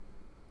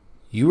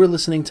You are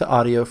listening to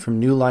audio from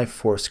New Life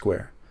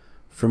Foursquare.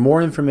 For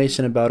more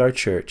information about our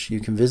church, you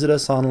can visit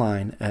us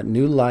online at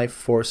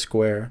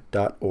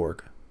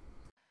newlifefoursquare.org.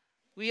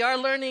 We are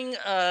learning,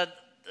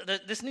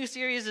 this new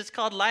series is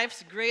called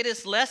Life's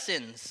Greatest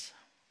Lessons.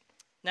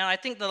 Now, I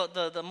think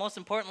the most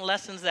important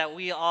lessons that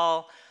we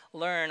all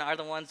learn are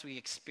the ones we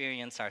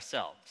experience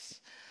ourselves.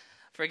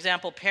 For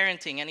example,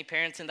 parenting. Any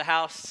parents in the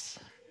house?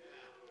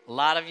 A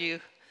lot of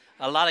you.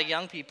 A lot of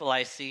young people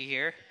I see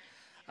here.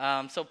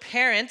 So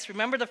parents,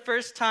 remember the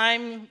first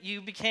time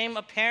you became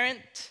a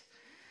parent?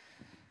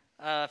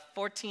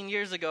 14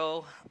 years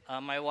ago,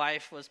 my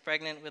wife was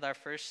pregnant with our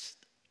first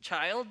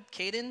child,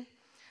 Caden,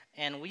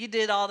 and we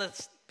did all the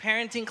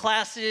parenting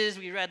classes,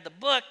 we read the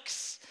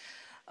books,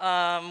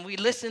 we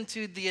listened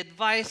to the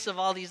advice of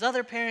all these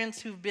other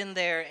parents who've been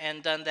there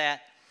and done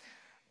that.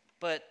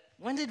 But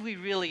when did we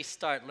really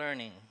start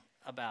learning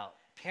about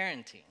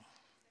parenting?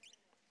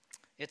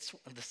 It's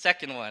the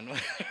second one.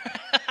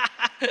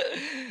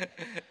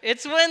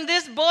 It's when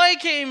this boy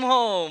came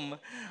home.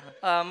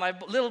 My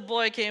little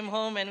boy came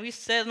home, and we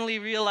suddenly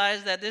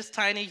realized that this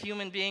tiny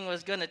human being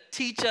was going to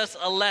teach us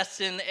a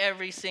lesson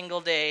every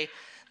single day,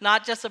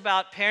 not just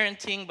about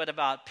parenting, but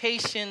about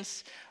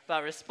patience,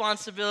 about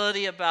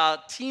responsibility,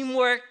 about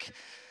teamwork,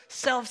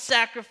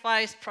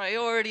 self-sacrifice,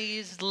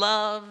 priorities,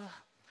 love,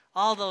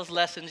 all those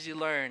lessons you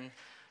learn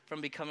from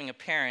becoming a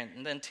parent.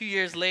 And then 2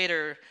 years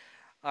later,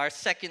 our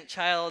second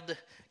child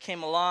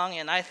came along,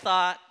 and I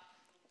thought,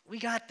 we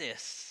got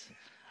this.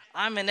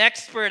 I'm an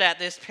expert at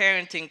this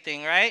parenting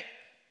thing, right?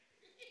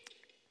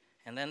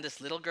 And then this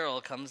little girl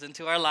comes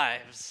into our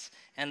lives.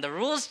 And the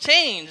rules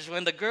change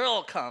when the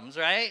girl comes,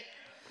 right?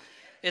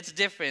 It's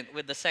different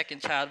with the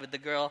second child, with the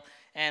girl.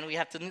 And we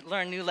have to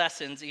learn new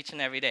lessons each and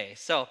every day.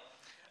 So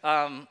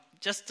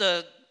just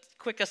a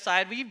quick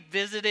aside, we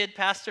visited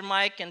Pastor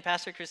Mike and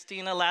Pastor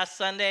Christina last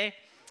Sunday.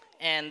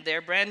 And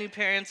they're brand new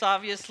parents,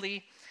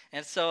 obviously.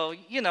 And so,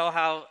 you know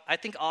how I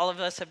think all of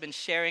us have been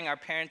sharing our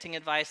parenting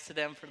advice to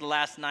them for the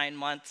last 9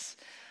 months.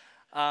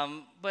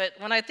 But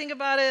when I think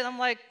about it, I'm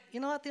like, you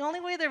know what? The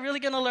only way they're really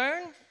going to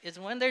learn is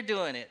when they're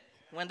doing it.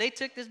 When they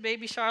took this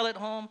baby Charlotte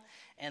home,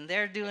 and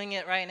they're doing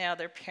it right now,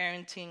 they're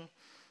parenting.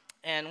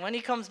 And when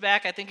he comes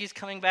back, I think he's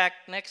coming back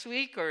next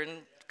week or in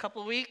a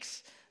couple of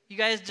weeks, you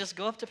guys just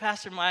go up to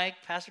Pastor Mike,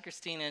 Pastor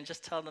Christina, and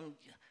just tell them,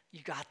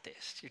 you got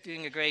this. You're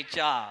doing a great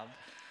job.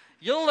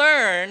 You'll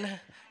learn,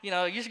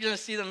 you're going to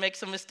see them make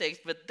some mistakes,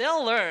 but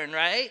they'll learn,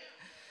 right?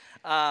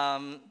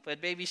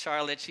 But baby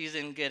Charlotte, she's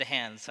in good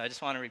hands, so I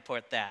just want to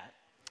report that.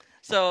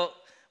 So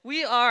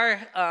we are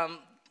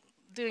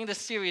doing this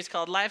series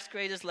called Life's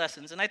Greatest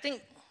Lessons, and I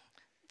think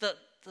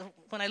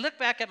when I look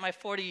back at my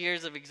 40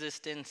 years of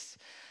existence,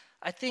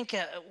 I think,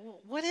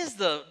 what is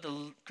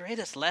the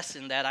greatest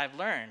lesson that I've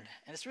learned?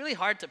 And it's really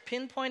hard to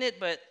pinpoint it,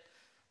 but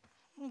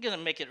I'm going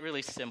to make it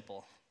really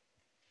simple.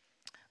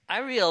 I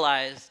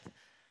realized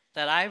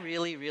that I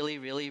really, really,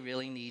 really,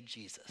 really need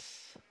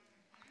Jesus.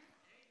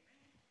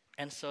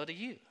 And so do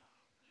you.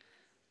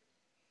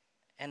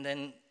 And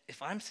then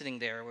if I'm sitting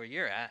there where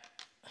you're at,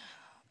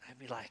 I'd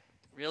be like,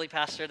 really,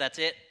 Pastor, that's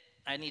it?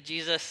 I need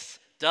Jesus?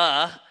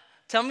 Duh.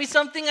 Tell me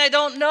something I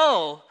don't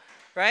know,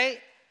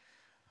 right?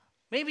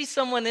 Maybe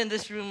someone in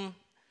this room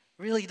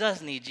really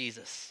does need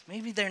Jesus.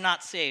 Maybe they're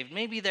not saved.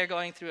 Maybe they're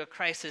going through a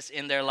crisis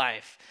in their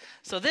life.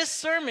 So this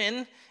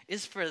sermon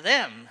is for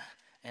them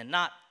and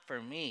not for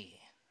me.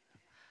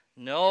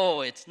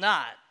 No, it's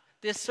not.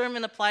 This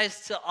sermon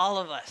applies to all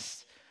of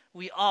us.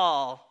 We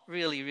all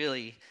really,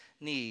 really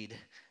need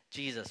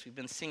Jesus. We've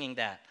been singing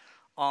that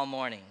all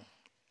morning.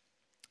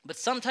 But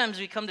sometimes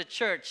we come to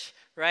church,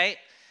 right?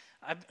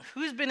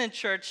 Who's been in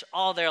church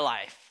all their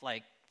life?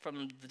 Like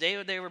from the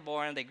day they were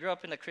born, they grew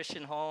up in a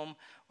Christian home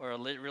or a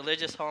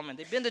religious home, and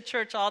they've been to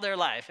church all their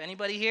life.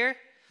 Anybody here?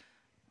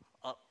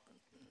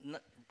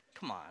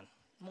 Come on,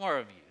 more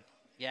of you.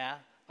 Yeah?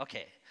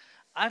 Okay.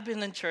 I've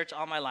been in church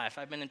all my life.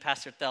 I've been in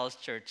Pastor Thell's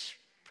church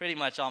pretty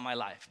much all my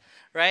life,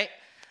 right?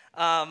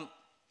 And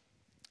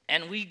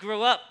we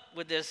grew up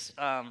with this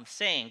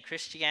saying,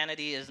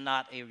 Christianity is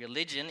not a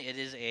religion, it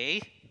is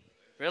a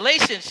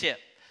relationship,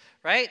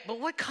 right? But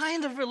what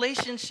kind of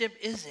relationship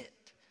is it?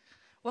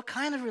 What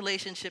kind of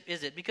relationship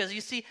is it? Because you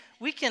see,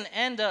 we can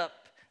end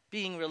up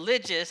being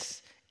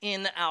religious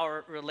in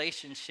our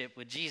relationship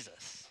with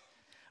Jesus.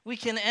 We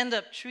can end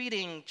up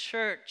treating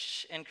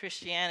church and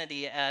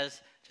Christianity as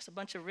just a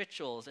bunch of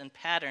rituals and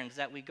patterns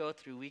that we go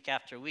through week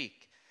after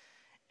week.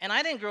 And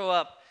I didn't grow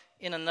up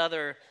in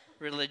another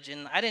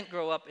religion. I didn't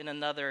grow up in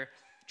another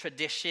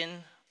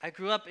tradition. I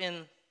grew up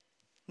in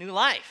New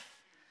Life.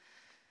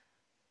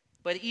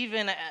 But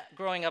even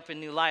growing up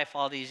in New Life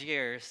all these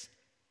years,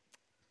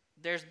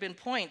 there's been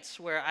points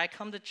where I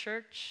come to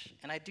church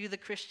and I do the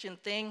Christian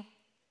thing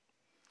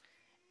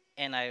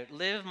and I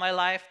live my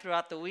life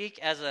throughout the week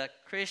as a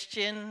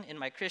Christian in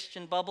my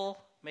Christian bubble.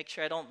 Make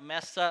sure I don't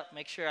mess up,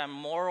 make sure I'm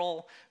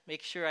moral,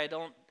 make sure I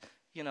don't,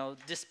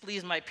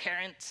 displease my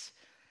parents.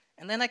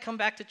 And then I come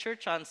back to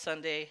church on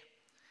Sunday,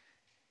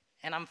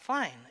 and I'm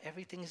fine.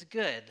 Everything's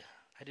good.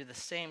 I do the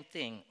same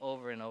thing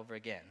over and over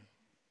again.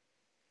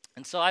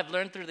 And so I've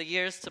learned through the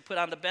years to put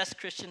on the best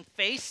Christian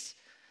face,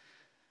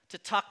 to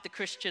talk the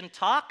Christian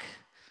talk,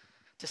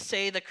 to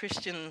say the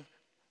Christian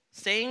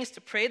sayings,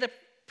 to pray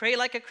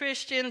like a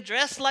Christian,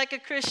 dress like a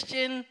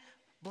Christian,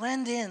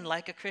 blend in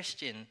like a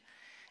Christian.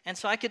 And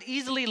so I could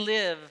easily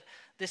live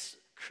this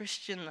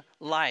Christian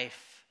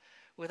life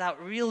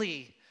without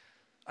really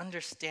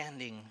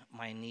understanding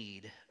my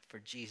need for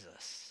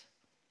Jesus.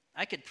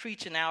 I could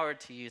preach an hour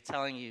to you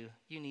telling you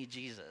need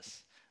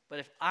Jesus. But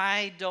if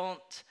I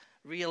don't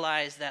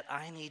realize that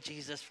I need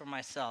Jesus for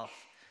myself,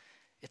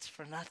 it's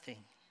for nothing.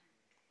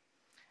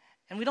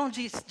 And we don't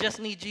just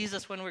need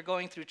Jesus when we're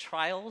going through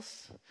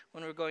trials,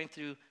 when we're going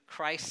through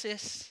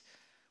crisis.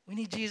 We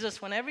need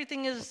Jesus when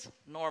everything is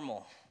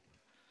normal,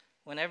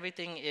 when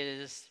everything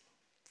is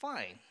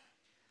fine.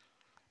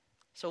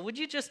 So would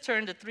you just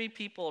turn to 3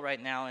 people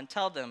right now and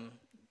tell them,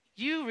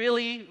 you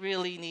really,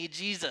 really need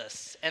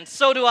Jesus, and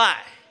so do I.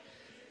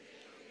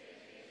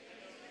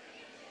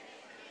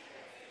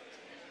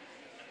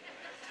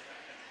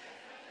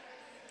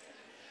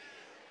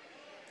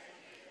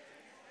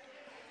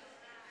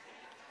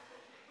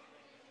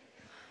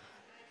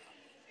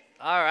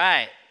 All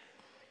right.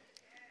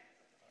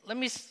 Let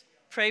me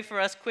pray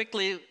for us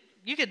quickly.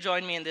 You could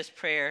join me in this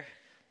prayer.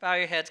 Bow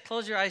your heads,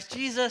 close your eyes.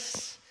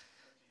 Jesus,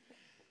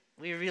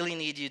 we really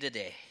need you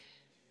today.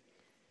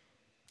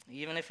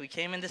 Even if we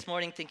came in this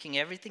morning thinking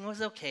everything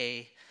was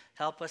okay,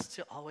 help us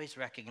to always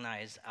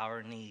recognize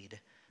our need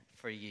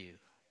for you.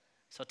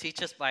 So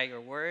teach us by your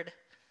word.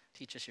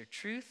 Teach us your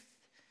truth.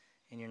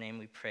 In your name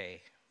we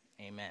pray.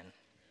 Amen.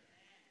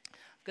 I'm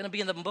going to be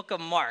in the book of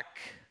Mark.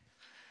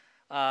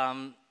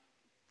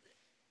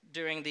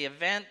 During the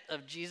event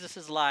of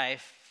Jesus'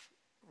 life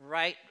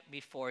right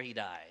before he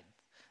died,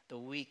 the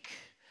week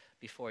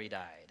before he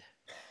died.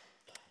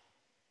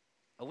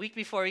 A week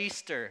before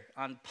Easter,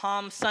 on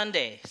Palm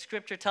Sunday,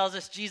 Scripture tells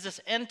us Jesus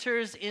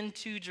enters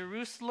into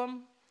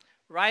Jerusalem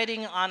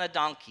riding on a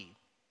donkey.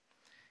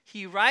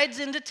 He rides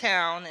into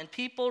town, and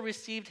people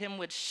received him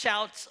with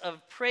shouts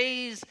of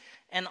praise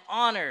and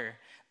honor.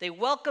 They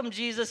welcomed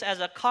Jesus as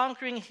a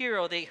conquering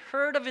hero. They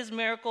heard of his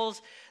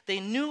miracles, they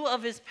knew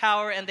of his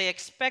power, and they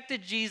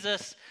expected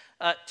Jesus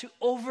to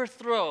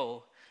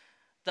overthrow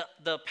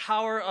the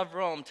power of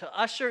Rome, to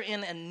usher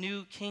in a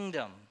new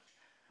kingdom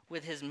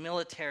with his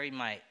military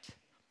might.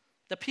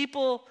 The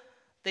people,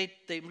 they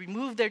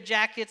removed their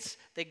jackets,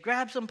 they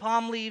grabbed some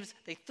palm leaves,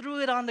 they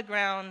threw it on the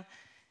ground,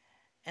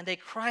 and they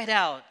cried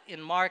out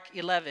in Mark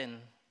 11,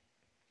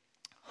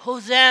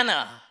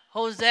 Hosanna,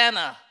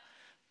 Hosanna,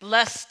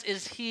 blessed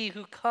is he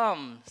who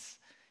comes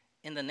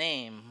in the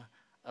name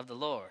of the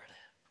Lord.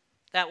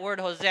 That word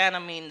Hosanna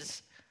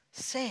means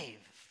save.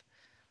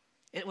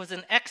 It was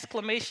an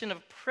exclamation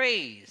of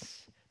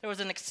praise. There was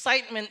an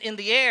excitement in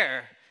the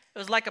air. It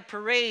was like a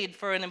parade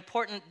for an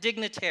important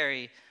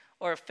dignitary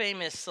or a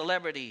famous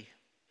celebrity.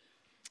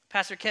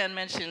 Pastor Ken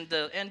mentioned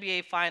the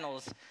NBA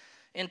Finals.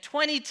 In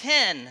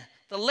 2010,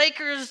 the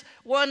Lakers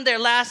won their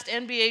last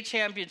NBA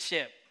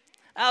championship.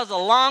 That was a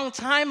long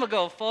time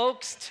ago,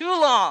 folks. Too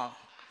long.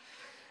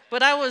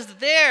 But I was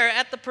there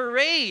at the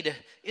parade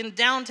in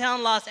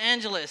downtown Los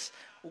Angeles,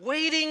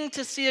 waiting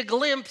to see a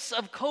glimpse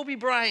of Kobe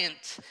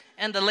Bryant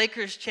and the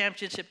Lakers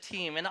championship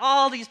team. And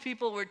all these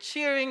people were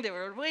cheering. They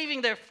were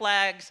waving their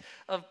flags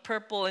of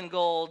purple and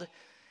gold.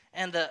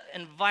 And the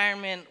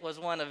environment was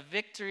one of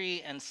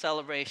victory and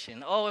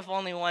celebration. Oh, if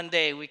only one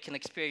day we can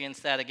experience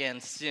that again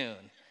soon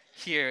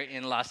here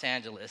in Los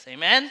Angeles.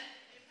 Amen?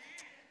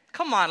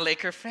 Come on,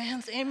 Laker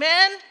fans.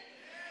 Amen?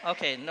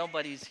 Okay,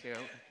 nobody's here.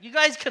 You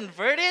guys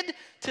converted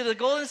to the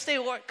Golden State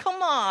Warriors?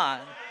 Come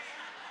on.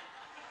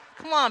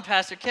 Come on,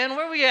 Pastor Ken.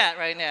 Where are we at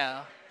right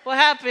now? What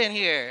happened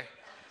here?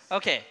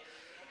 Okay.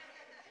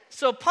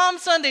 So Palm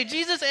Sunday,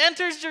 Jesus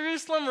enters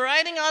Jerusalem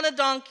riding on a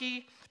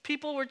donkey.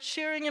 People were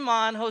cheering him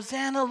on.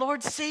 Hosanna,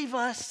 Lord, save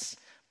us.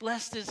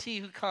 Blessed is he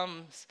who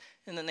comes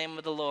in the name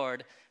of the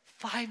Lord.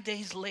 5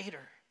 days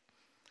later,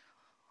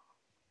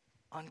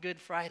 on Good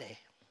Friday,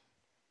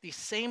 these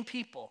same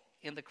people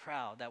in the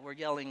crowd that were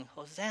yelling,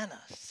 Hosanna,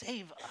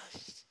 save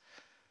us,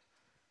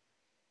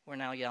 were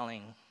now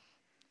yelling,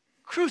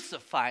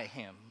 crucify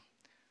him,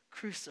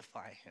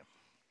 crucify him.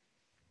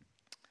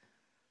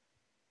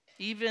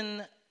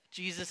 Even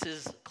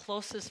Jesus'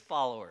 closest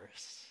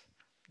followers,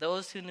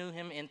 those who knew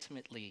him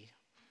intimately,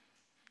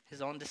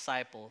 his own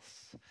disciples,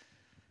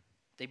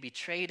 they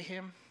betrayed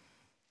him,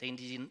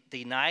 they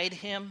denied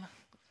him,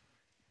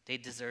 they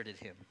deserted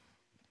him.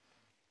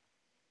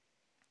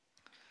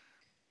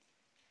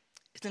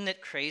 Isn't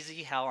it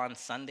crazy how on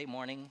Sunday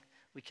morning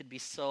we could be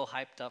so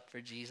hyped up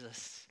for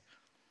Jesus?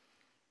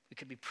 We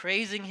could be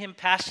praising him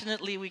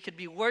passionately, we could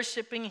be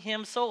worshiping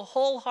him so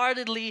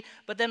wholeheartedly,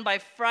 but then by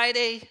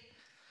Friday,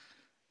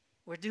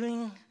 we're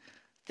doing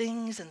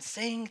things and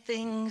saying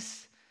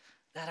things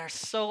that are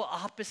so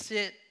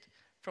opposite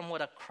from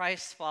what a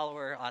Christ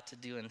follower ought to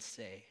do and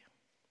say.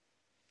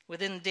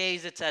 Within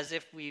days, it's as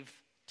if we've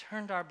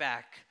turned our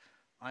back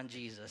on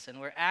Jesus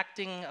and we're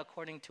acting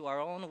according to our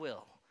own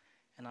will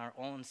and our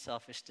own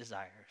selfish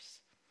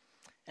desires.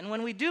 And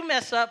when we do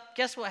mess up,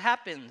 guess what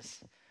happens?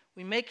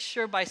 We make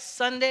sure by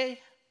Sunday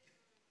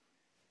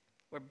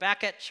we're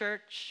back at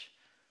church,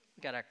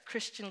 we got our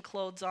Christian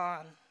clothes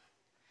on,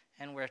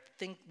 and we're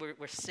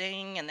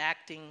saying and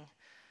acting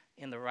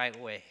in the right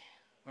way.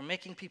 We're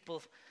making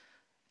people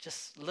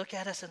just look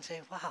at us and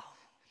say, wow,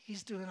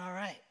 he's doing all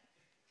right.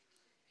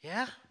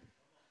 Yeah?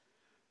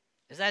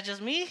 Is that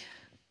just me?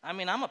 I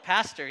mean, I'm a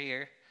pastor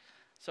here.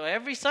 So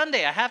every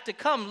Sunday I have to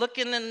come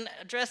looking and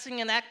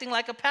dressing and acting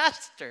like a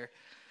pastor.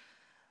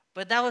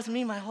 But that was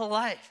me my whole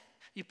life.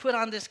 You put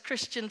on this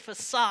Christian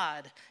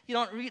facade. You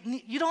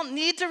don't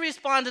need to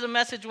respond to the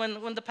message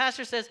when the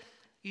pastor says,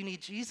 you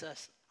need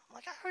Jesus. I'm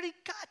like, I already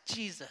got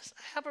Jesus.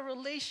 I have a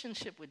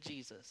relationship with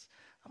Jesus.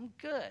 I'm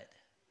good.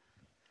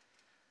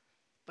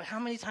 But how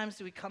many times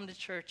do we come to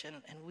church and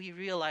we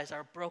realize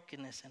our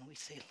brokenness and we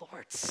say,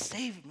 Lord,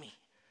 save me.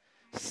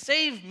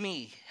 Save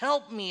me.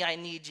 Help me. I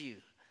need you.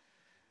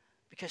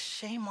 Because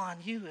shame on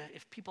you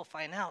if people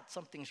find out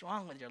something's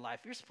wrong with your life.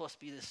 You're supposed to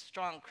be this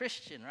strong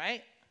Christian,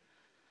 right?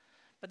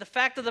 But the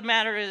fact of the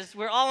matter is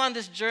we're all on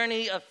this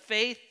journey of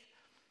faith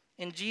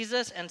in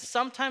Jesus, and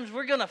sometimes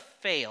we're going to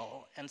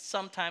fail, and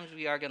sometimes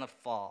we are going to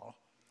fall.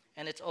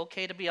 And it's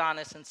okay to be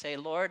honest and say,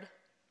 Lord,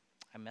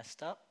 I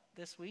messed up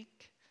this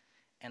week,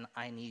 and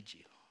I need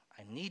you.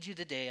 I need you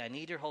today. I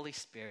need your Holy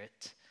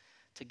Spirit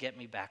to get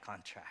me back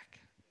on track.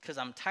 Because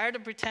I'm tired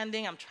of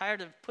pretending. I'm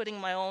tired of putting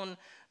my own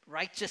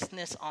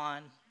righteousness on.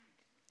 I'm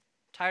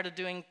tired of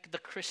doing the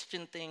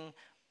Christian thing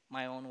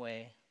my own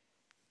way.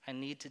 I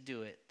need to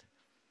do it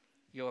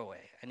your way.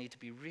 I need to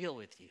be real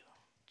with you,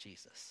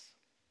 Jesus.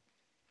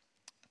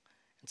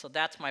 And so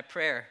that's my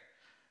prayer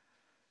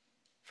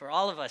for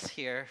all of us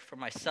here, for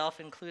myself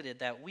included,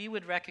 that we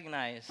would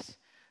recognize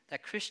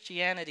that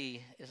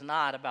Christianity is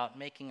not about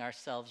making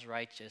ourselves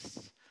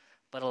righteous,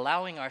 but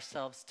allowing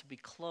ourselves to be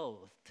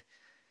clothed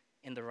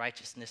in the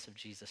righteousness of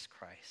Jesus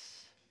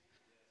Christ.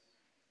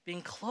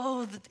 Being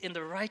clothed in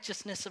the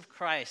righteousness of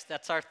Christ.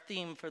 That's our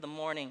theme for the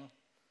morning.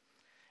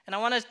 And I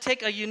want to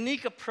take a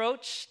unique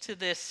approach to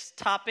this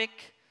topic.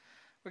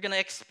 We're going to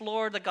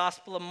explore the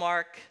Gospel of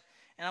Mark.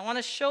 And I want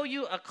to show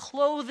you a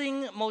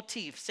clothing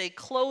motif. Say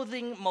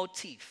clothing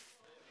motif.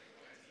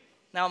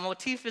 Now, a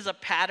motif is a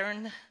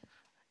pattern.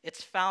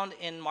 It's found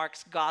in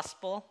Mark's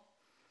Gospel.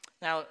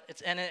 Now,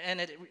 it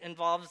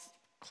involves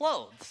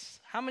clothes.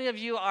 How many of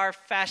you are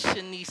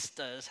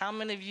fashionistas? How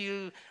many of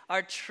you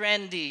are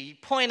trendy?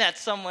 Point at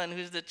someone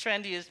who's the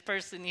trendiest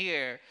person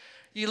here.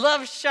 You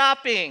love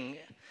shopping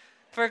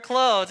for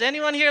clothes.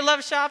 Anyone here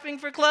love shopping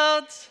for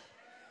clothes?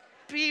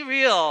 Be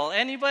real.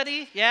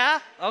 Anybody? Yeah?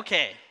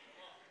 Okay.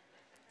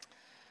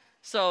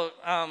 So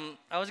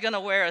I was going to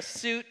wear a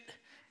suit,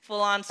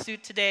 full-on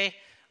suit today.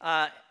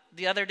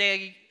 The other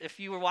day,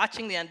 if you were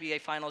watching the NBA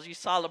Finals, you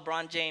saw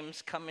LeBron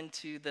James come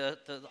into the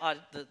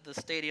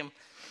stadium.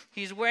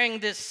 He's wearing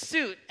this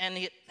suit, and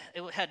he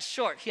had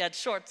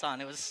shorts on.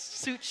 It was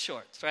suit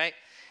shorts, right?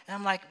 And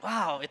I'm like,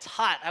 wow, it's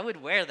hot. I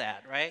would wear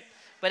that, right?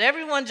 But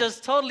everyone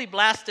just totally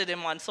blasted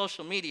him on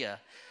social media.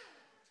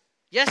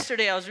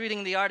 Yesterday, I was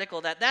reading the article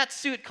that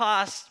suit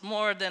costs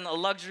more than a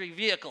luxury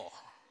vehicle.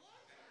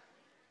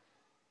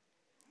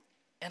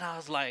 And I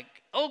was like,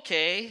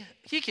 okay,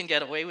 he can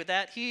get away with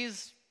that.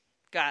 He's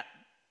got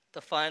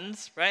the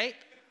funds, right?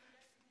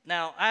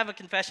 Now, I have a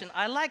confession.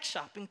 I like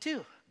shopping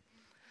too.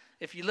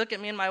 If you look at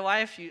me and my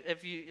wife,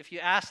 if you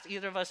asked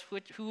either of us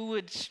who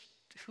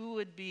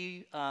would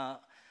be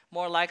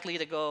more likely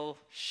to go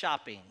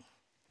shopping,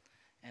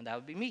 and that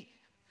would be me.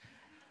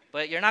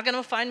 But you're not going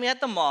to find me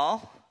at the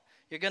mall.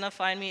 You're going to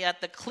find me at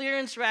the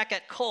clearance rack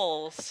at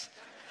Kohl's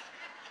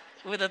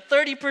with a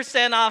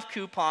 30% off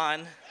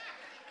coupon,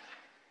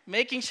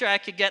 making sure I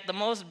could get the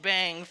most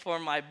bang for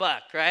my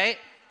buck, right?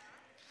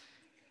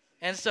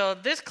 And so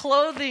this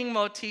clothing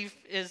motif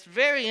is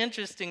very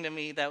interesting to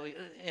me that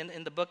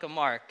in the book of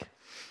Mark.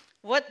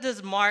 What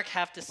does Mark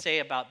have to say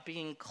about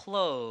being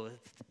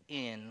clothed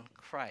in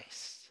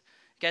Christ?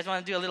 You guys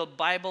want to do a little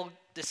Bible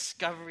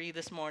discovery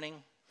this morning?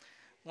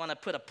 Want to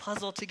put a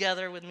puzzle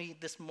together with me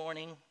this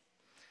morning?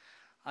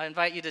 I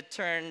invite you to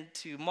turn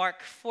to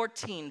Mark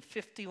 14,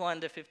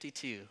 51 to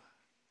 52.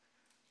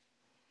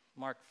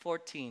 Mark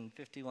 14,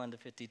 51 to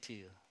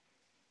 52.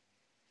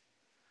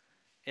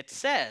 It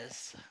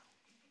says,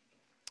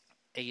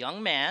 a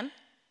young man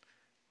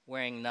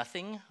wearing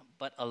nothing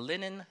but a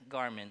linen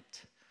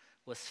garment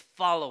was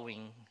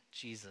following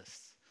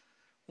Jesus.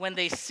 When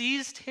they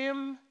seized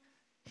him,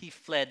 he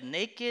fled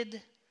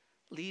naked,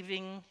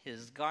 leaving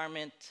his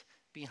garment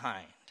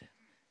behind.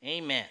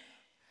 Amen.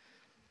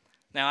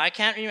 Now, I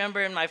can't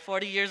remember in my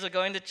 40 years of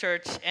going to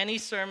church any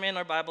sermon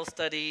or Bible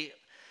study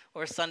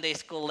or Sunday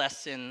school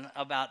lesson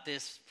about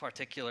this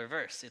particular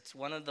verse. It's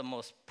one of the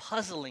most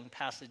puzzling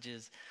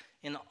passages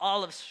in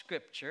all of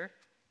Scripture.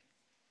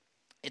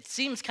 It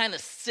seems kind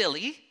of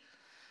silly,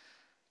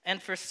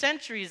 and for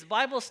centuries,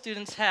 Bible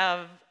students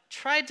have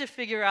tried to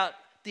figure out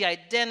the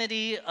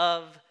identity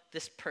of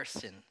this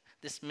person,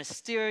 this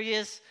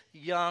mysterious,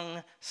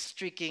 young,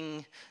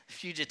 streaking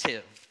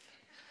fugitive.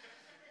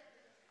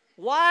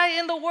 Why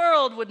in the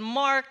world would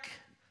Mark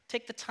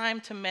take the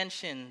time to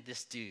mention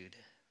this dude?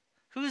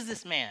 Who is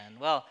this man?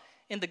 Well,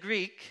 in the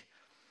Greek,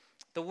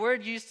 the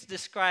word used to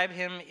describe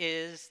him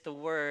is the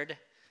word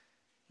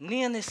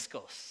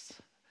neoniskos.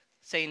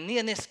 Say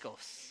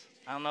neoniskos.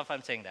 I don't know if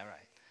I'm saying that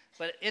right.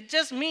 But it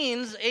just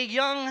means a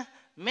young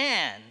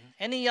man.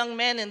 Any young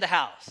man in the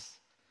house?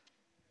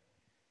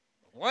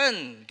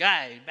 One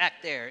guy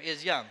back there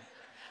is young.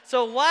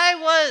 So why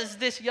was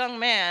this young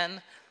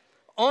man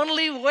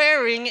only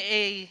wearing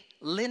a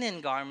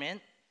linen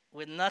garment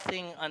with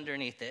nothing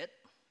underneath it?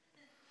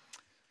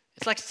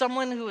 It's like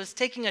someone who was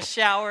taking a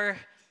shower.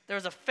 There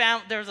was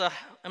a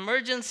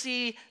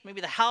emergency. Maybe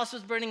the house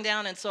was burning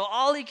down, and so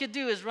all he could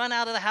do is run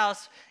out of the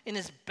house in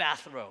his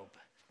bathrobe.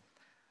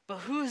 But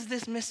who is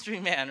this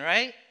mystery man,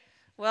 right?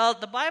 Well,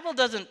 the Bible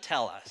doesn't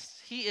tell us.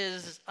 He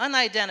is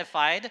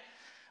unidentified,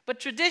 but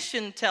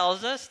tradition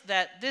tells us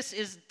that this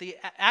is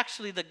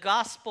actually the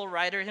gospel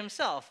writer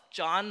himself,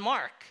 John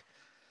Mark.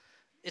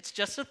 It's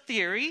just a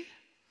theory,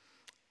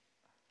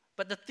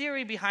 but the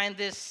theory behind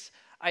this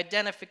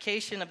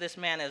identification of this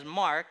man as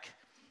Mark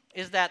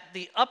is that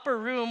the upper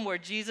room where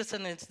Jesus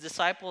and his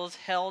disciples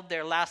held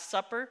their Last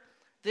Supper,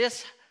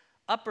 this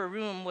upper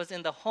room was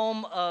in the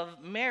home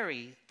of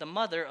Mary, the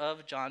mother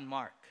of John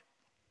Mark.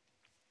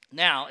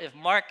 Now, if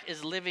Mark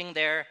is living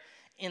there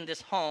in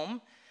this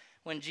home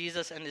when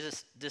Jesus and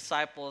his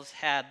disciples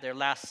had their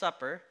Last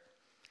Supper,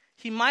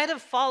 he might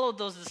have followed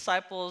those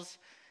disciples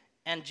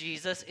and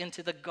Jesus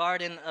into the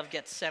Garden of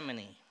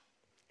Gethsemane.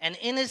 And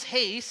in his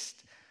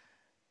haste,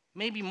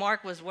 maybe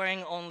Mark was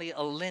wearing only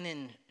a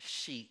linen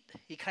sheet.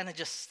 He kind of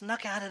just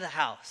snuck out of the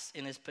house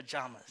in his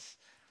pajamas.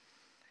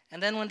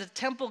 And then when the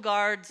temple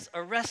guards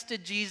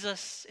arrested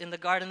Jesus in the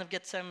Garden of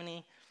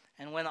Gethsemane,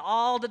 and when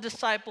all the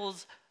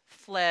disciples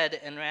fled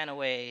and ran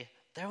away,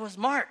 there was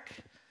Mark.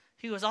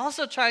 He was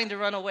also trying to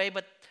run away,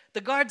 but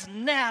the guards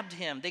nabbed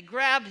him. They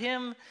grabbed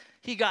him.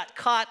 He got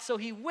caught, so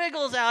he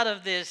wiggles out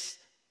of this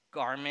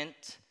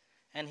garment,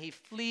 and he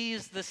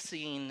flees the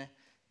scene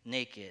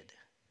naked.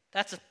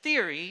 That's a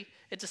theory.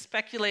 It's a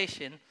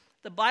speculation.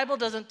 The Bible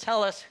doesn't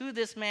tell us who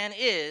this man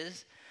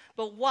is,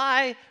 but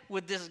why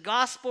would this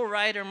gospel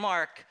writer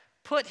Mark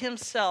put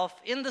himself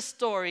in the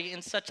story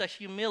in such a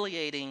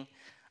humiliating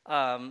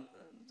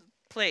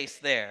place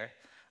there?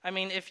 I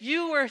mean, if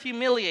you were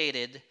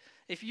humiliated,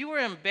 if you were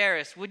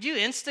embarrassed, would you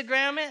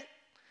Instagram it?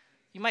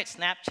 You might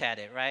Snapchat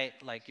it, right?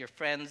 Like your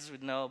friends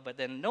would know, but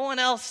then no one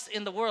else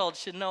in the world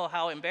should know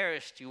how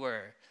embarrassed you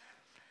were.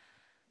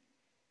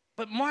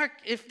 But Mark,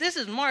 if this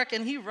is Mark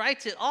and he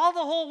writes it, all the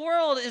whole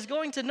world is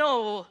going to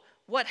know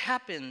what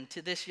happened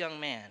to this young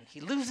man. He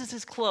loses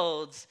his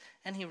clothes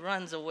and he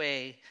runs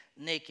away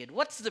naked.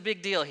 What's the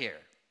big deal here?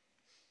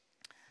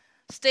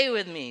 Stay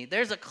with me.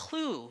 There's a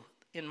clue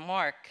in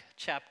Mark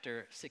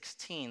chapter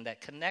 16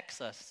 that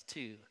connects us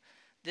to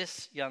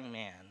this young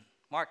man.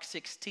 Mark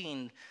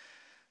 16,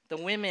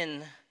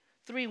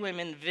 three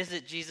women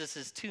visit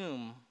Jesus'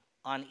 tomb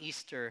on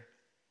Easter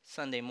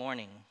Sunday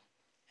morning.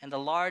 And the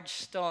large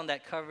stone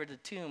that covered the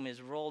tomb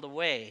is rolled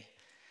away.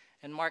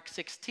 And Mark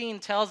 16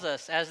 tells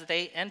us as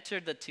they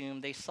entered the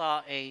tomb, they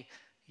saw a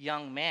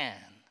young man.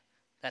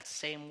 That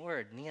same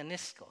word,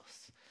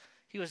 neoniskos.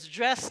 He was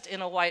dressed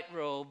in a white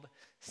robe,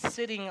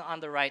 sitting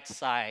on the right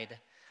side,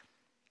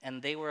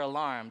 and they were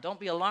alarmed. Don't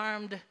be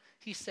alarmed,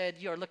 he said.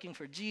 You are looking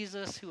for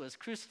Jesus who was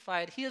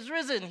crucified. He is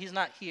risen. He's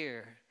not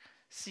here.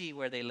 See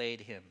where they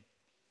laid him.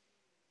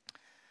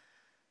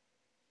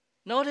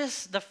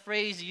 Notice the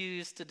phrase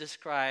used to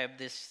describe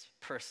this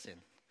person.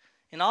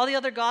 In all the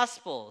other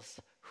Gospels,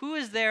 who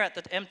is there at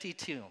the empty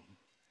tomb?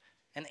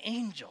 An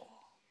angel.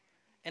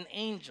 An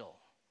angel.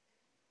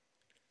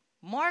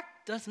 Mark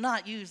does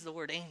not use the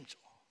word angel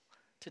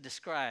to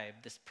describe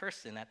this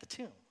person at the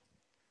tomb.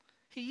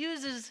 He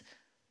uses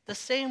the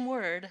same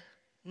word,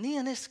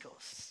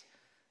 neoniskos,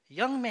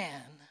 young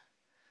man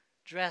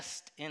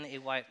dressed in a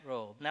white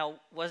robe. Now,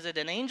 was it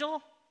an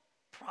angel?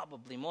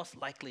 Probably,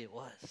 most likely it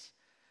was.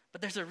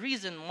 But there's a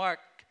reason Mark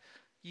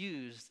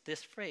used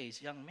this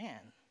phrase, young man.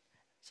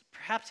 So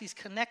perhaps he's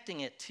connecting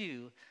it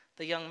to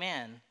the young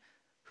man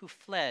who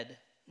fled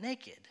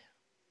naked.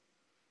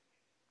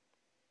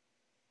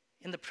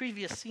 In the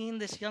previous scene,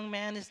 this young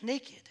man is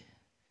naked.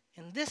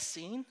 In this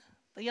scene,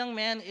 the young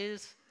man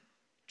is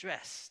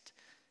dressed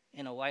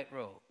in a white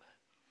robe.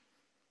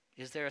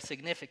 Is there a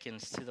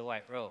significance to the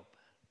white robe?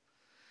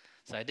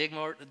 So I did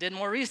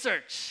more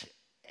research,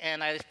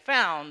 and I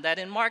found that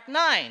in Mark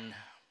 9,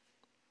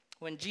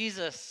 when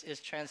Jesus is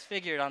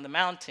transfigured on the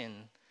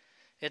mountain,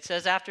 it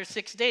says after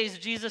 6 days,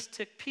 Jesus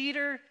took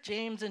Peter,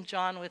 James, and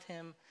John with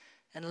him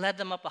and led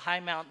them up a high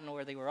mountain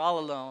where they were all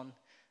alone.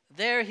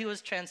 There he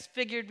was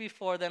transfigured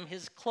before them.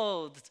 His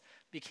clothes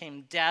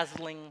became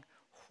dazzling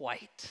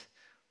white,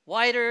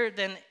 whiter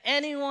than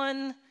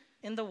anyone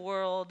in the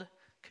world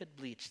could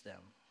bleach them.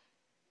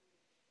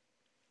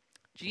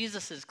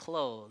 Jesus'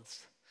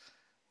 clothes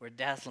were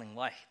dazzling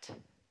white.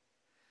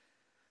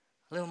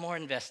 A little more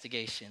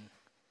investigation.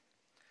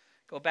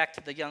 Go back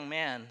to the young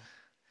man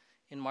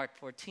in Mark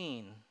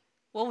 14.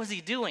 What was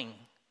he doing?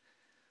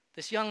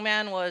 This young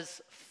man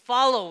was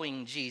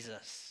following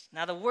Jesus.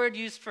 Now, the word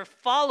used for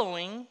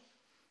following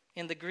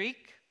in the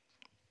Greek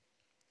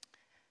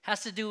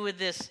has to do with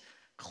this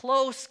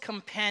close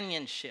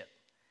companionship.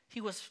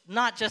 He was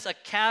not just a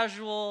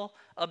casual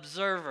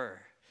observer.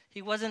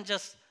 He wasn't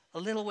just a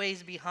little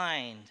ways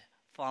behind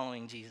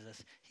following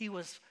Jesus. He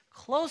was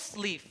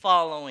closely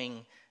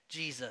following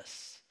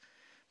Jesus.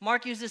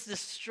 Mark uses this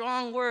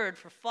strong word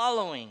for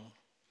following.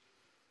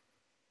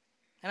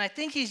 And I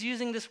think he's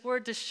using this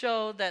word to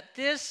show that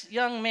this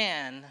young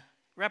man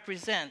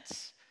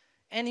represents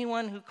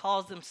anyone who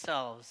calls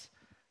themselves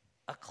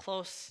a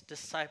close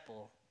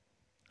disciple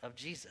of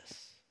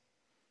Jesus.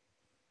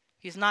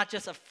 He's not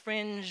just a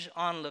fringe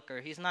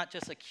onlooker. He's not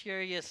just a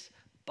curious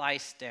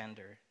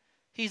bystander.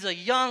 He's a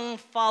young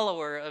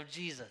follower of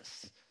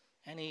Jesus.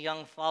 Any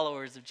young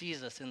followers of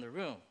Jesus in the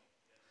room?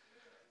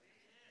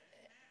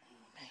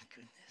 My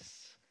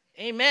goodness.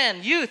 Amen.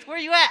 Youth, where are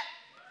you at?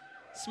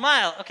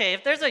 Smile. Okay,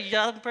 if there's a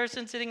young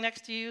person sitting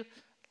next to you,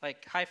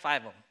 like high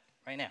five them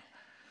right now.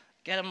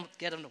 Get them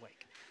to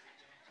wake.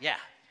 Yeah.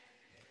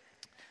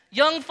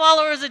 Young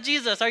followers of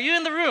Jesus, are you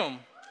in the room?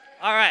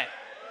 All right.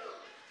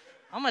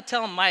 I'm going to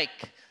tell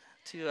Mike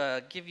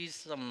to give you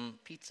some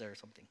pizza or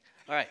something.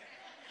 All right.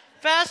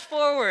 Fast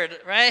forward,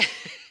 right,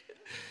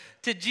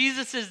 to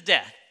Jesus'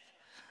 death.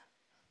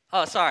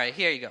 Oh, sorry.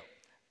 Here you go.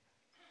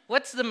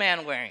 What's the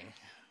man wearing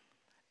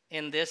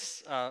in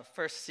this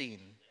first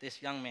scene,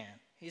 this young man?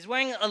 He's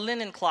wearing a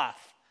linen cloth.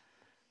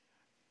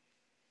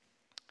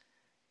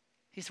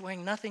 He's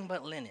wearing nothing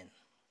but linen.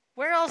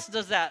 Where else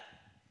does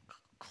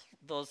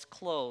those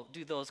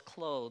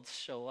clothes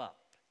show up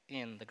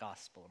in the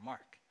Gospel of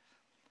Mark?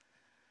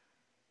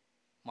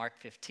 Mark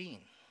 15.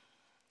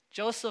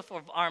 Joseph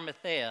of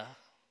Arimathea,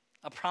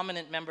 a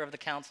prominent member of the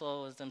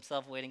council, was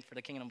himself waiting for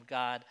the kingdom of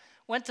God,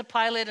 went to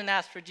Pilate and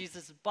asked for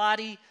Jesus'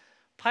 body.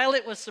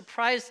 Pilate was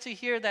surprised to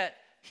hear that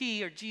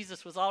he, or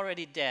Jesus, was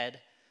already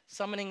dead.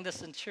 Summoning the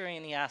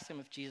centurion, he asked him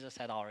if Jesus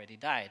had already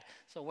died.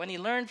 So when he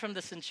learned from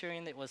the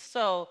centurion that it was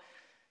so,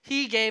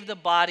 he gave the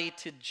body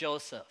to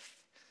Joseph.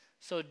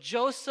 So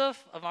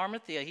Joseph of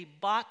Arimathea, he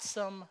bought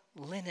some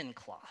linen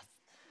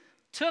cloth,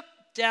 took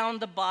down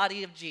the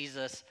body of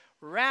Jesus,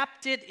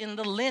 wrapped it in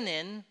the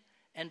linen,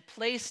 and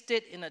placed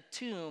it in a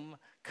tomb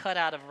cut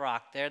out of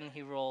rock. Then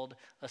he rolled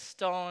a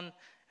stone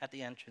at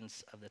the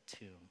entrance of the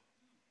tomb.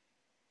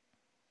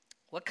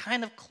 What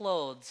kind of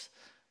clothes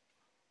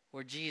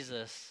was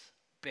Jesus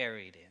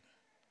buried in?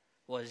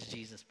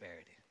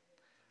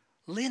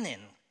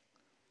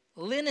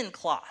 Linen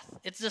cloth.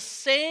 It's the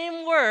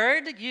same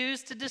word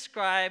used to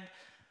describe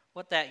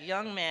what that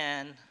young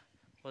man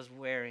was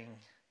wearing,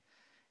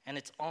 and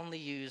it's only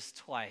used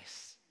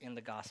twice in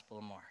the Gospel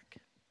of Mark.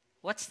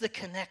 What's the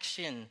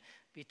connection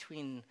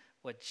between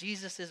what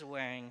Jesus is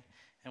wearing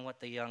and what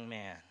the young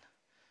man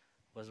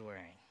was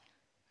wearing?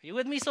 Are you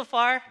with me so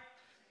far?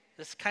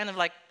 This is kind of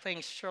like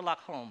playing Sherlock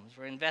Holmes.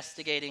 We're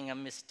investigating a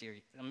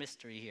mystery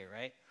here,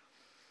 right?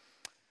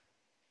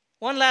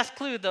 One last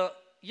clue. The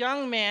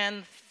young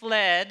man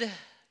fled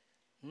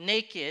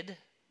naked,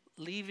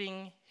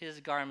 leaving his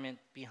garment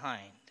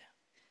behind.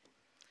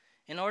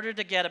 In order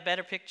to get a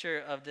better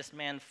picture of this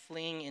man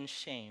fleeing in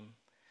shame,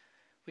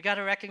 we got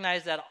to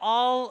recognize that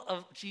all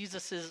of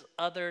Jesus'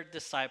 other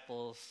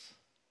disciples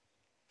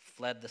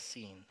fled the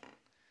scene.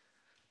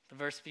 The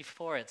verse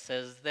before it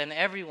says, then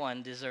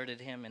everyone deserted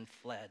him and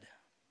fled.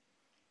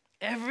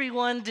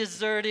 Everyone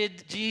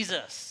deserted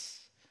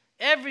Jesus.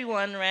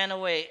 Everyone ran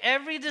away.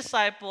 Every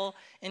disciple,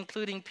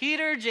 including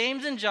Peter,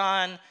 James, and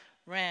John,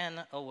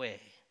 ran away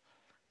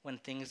when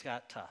things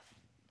got tough.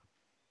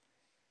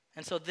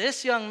 And so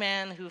this young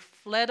man who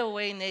fled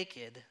away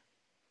naked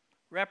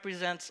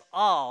represents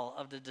all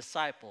of the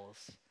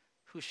disciples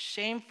who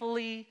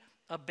shamefully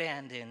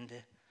abandoned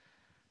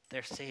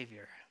their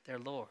Savior, their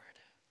Lord.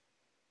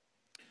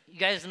 You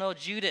guys know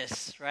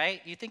Judas,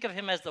 right? You think of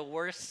him as the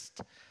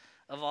worst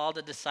of all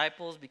the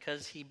disciples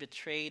because he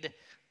betrayed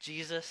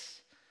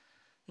Jesus.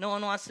 No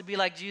one wants to be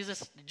like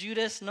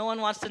Judas. No one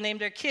wants to name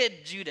their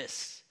kid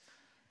Judas.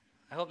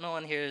 I hope no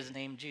one here is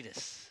named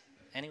Judas.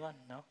 Anyone?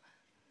 No?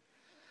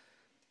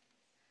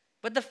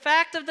 But the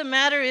fact of the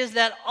matter is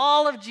that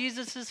all of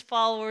Jesus'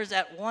 followers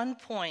at one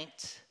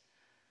point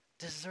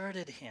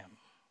deserted him.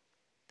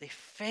 They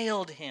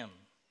failed him.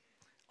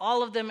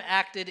 All of them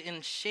acted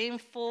in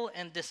shameful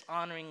and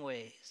dishonoring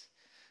ways.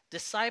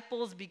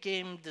 Disciples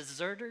became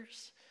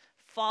deserters.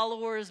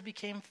 Followers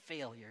became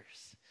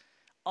failures.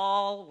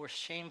 All were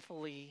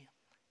shamefully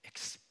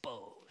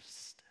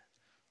exposed.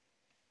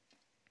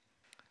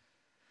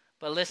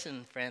 But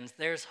listen, friends,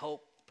 there's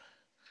hope.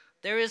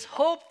 There is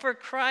hope for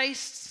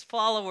Christ's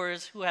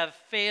followers who have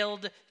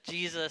failed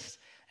Jesus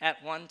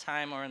at one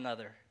time or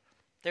another.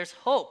 There's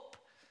hope.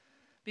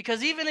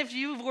 Because even if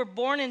you were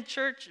born and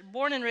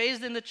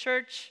raised in the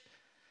church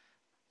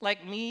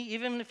like me,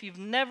 even if you've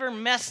never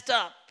messed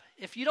up,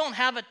 if you don't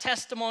have a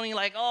testimony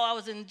like, oh, I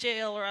was in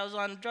jail or I was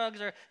on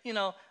drugs or,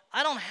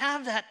 I don't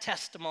have that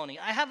testimony.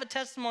 I have a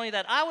testimony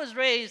that I was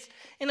raised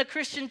in a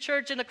Christian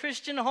church, in a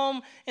Christian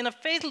home, in a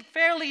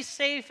fairly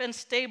safe and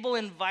stable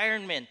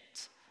environment.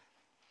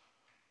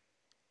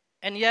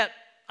 And yet,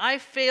 I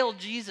failed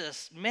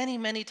Jesus many,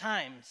 many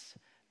times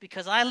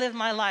because I lived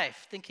my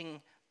life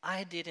thinking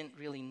I didn't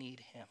really need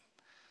him.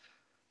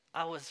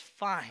 I was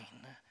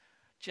fine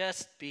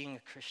just being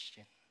a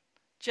Christian,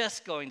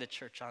 just going to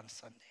church on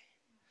Sunday.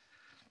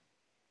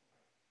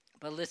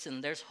 But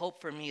listen, there's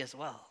hope for me as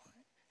well.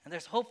 And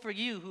there's hope for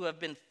you who have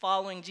been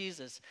following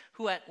Jesus,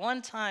 who at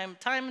one time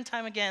and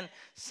time again,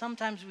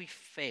 sometimes we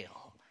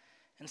fail,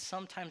 and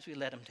sometimes we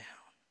let him down.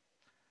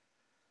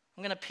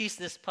 I'm going to piece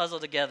this puzzle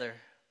together.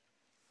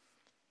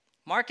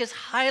 Mark is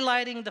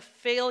highlighting the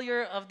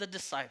failure of the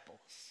disciples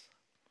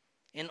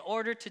in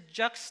order to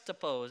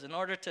juxtapose, in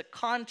order to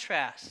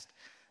contrast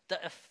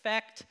the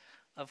effect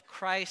of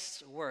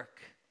Christ's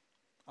work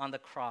on the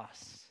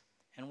cross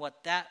and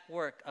what that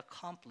work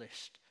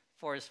accomplished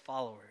for his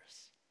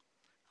followers.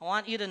 I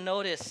want you to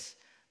notice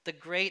the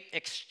great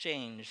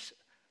exchange.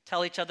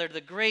 Tell each other, the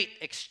great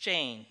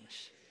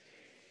exchange.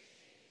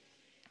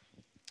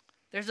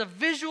 There's a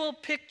visual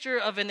picture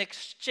of an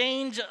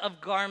exchange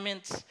of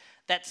garments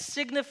that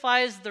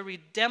signifies the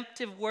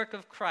redemptive work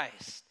of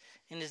Christ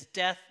in his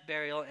death,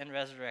 burial, and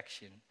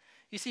resurrection.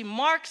 You see,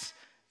 Mark's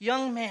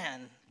young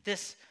man,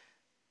 this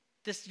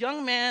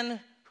young man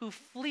who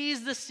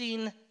flees the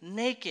scene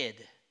naked,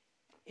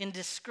 in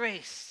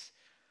disgrace,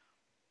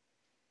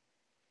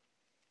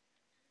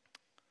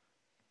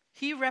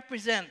 he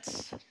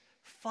represents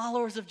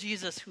followers of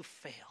Jesus who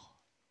fail.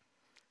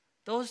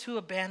 Those who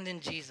abandon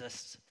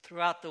Jesus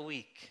throughout the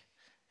week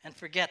and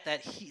forget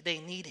that they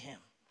need him.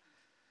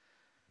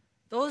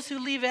 Those who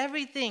leave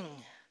everything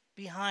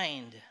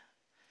behind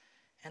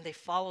and they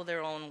follow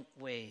their own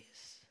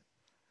ways.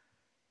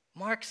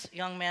 Mark's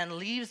young man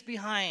leaves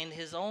behind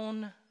his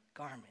own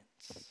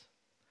garments.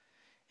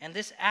 And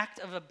this act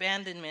of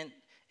abandonment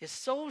is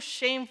so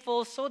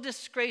shameful, so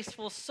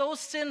disgraceful, so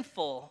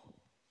sinful.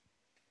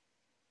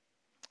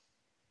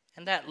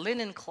 And that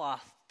linen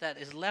cloth that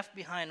is left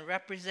behind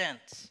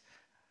represents,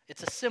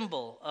 it's a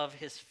symbol of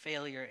his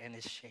failure and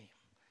his shame.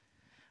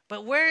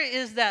 But where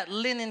is that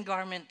linen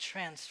garment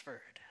transferred?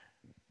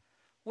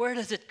 Where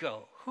does it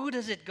go? Who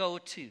does it go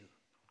to?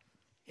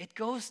 It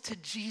goes to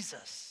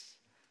Jesus.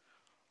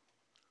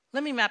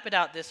 Let me map it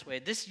out this way.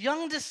 This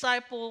young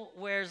disciple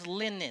wears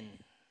linen.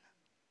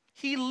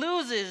 He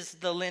loses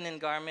the linen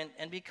garment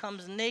and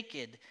becomes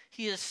naked.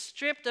 He is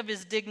stripped of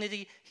his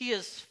dignity. He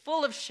is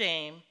full of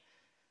shame.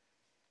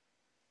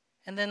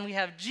 And then we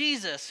have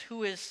Jesus,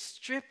 who is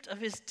stripped of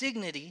his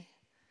dignity.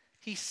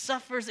 He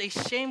suffers a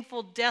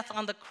shameful death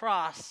on the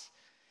cross,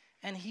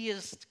 and he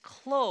is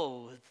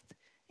clothed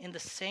in the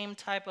same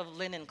type of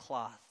linen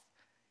cloth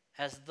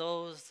as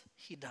those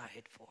he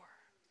died for.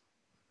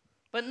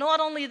 But not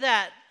only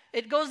that,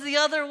 it goes the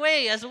other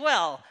way as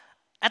well.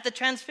 At the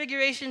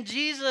transfiguration,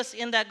 Jesus,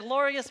 in that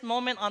glorious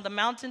moment on the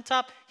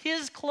mountaintop,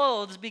 his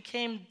clothes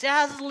became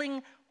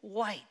dazzling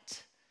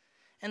white.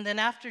 And then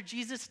after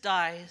Jesus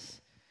dies,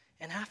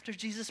 and after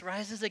Jesus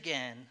rises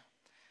again,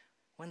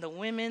 when the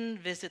women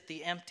visit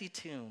the empty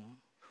tomb,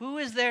 who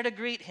is there to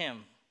greet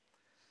him?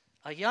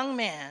 A young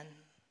man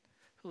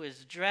who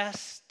is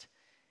dressed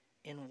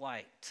in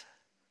white,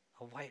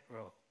 a white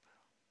robe.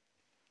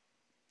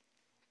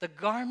 The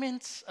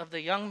garments of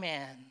the young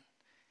man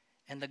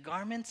and the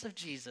garments of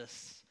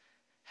Jesus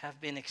have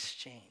been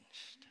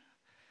exchanged.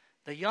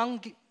 The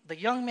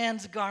young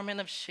man's garment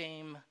of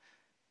shame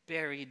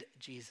buried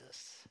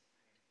Jesus.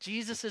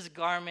 Jesus'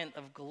 garment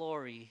of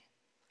glory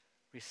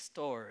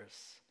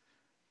restores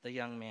the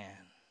young man.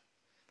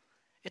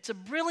 It's a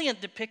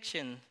brilliant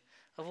depiction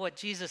of what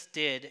Jesus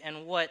did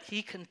and what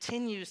he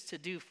continues to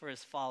do for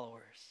his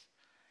followers.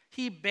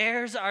 He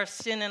bears our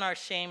sin and our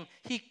shame.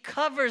 He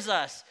covers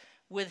us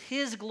with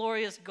his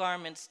glorious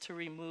garments to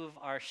remove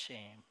our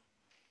shame.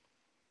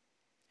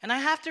 And I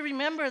have to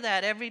remember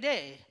that every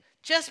day.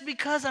 Just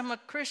because I'm a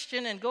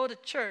Christian and go to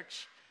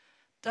church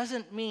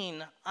doesn't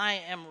mean I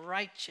am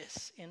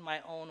righteous in my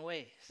own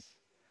ways.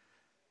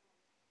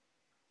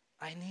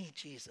 I need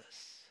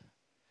Jesus.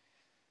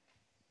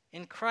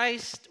 In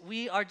Christ,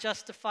 we are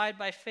justified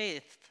by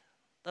faith.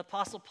 The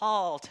Apostle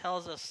Paul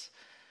tells us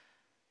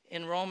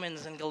in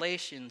Romans and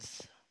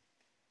Galatians,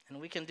 and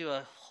we can do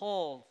a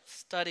whole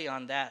study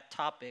on that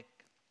topic.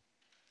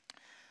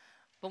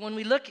 But when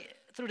we look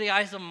through the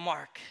eyes of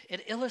Mark,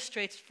 it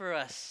illustrates for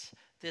us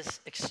this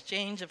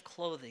exchange of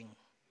clothing.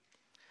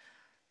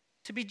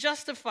 To be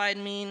justified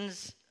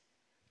means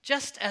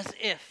just as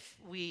if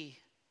we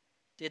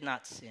did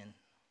not sin.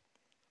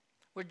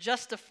 We're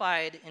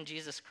justified in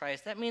Jesus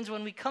Christ. That means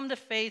when we come to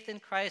faith in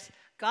Christ,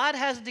 God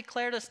has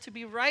declared us to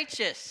be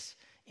righteous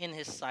in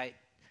his sight,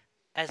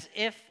 as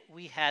if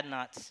we had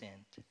not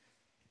sinned.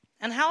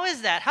 And how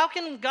is that? How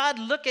can God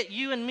look at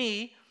you and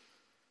me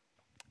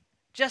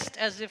just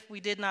as if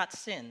we did not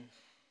sin?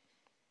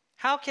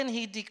 How can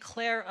he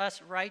declare us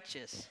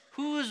righteous?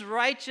 Whose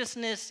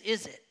righteousness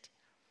is it?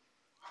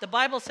 The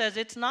Bible says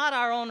it's not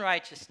our own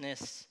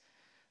righteousness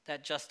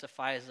that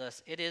justifies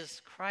us. It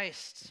is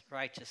Christ's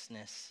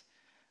righteousness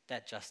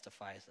that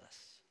justifies us.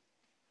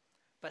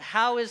 But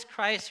how is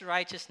Christ's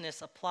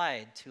righteousness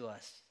applied to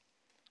us?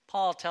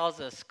 Paul tells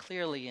us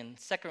clearly in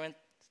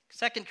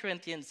 2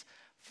 Corinthians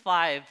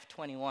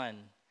 5:21.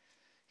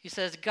 He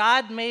says,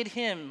 God made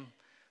him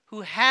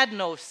who had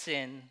no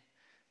sin,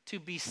 to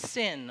be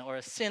sin or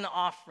a sin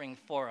offering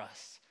for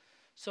us,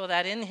 so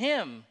that in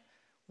him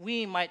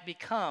we might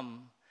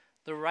become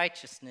the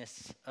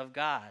righteousness of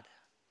God.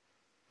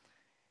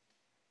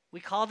 We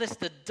call this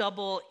the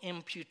double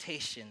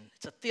imputation.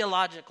 It's a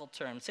theological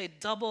term. Say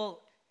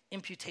double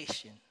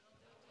imputation.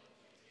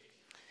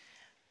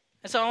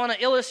 And so I want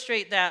to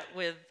illustrate that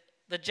with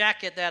the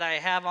jacket that I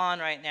have on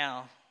right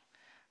now.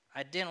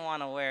 I didn't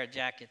want to wear a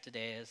jacket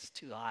today. It's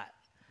too hot.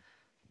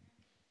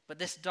 But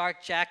this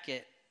dark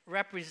jacket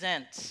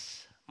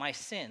represents my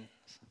sins,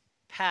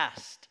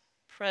 past,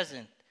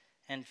 present,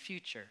 and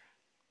future.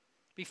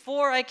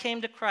 Before I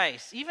came to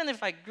Christ, even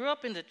if I grew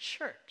up in the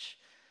church,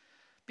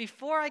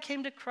 before I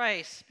came to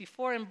Christ,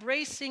 before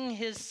embracing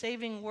his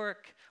saving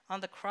work on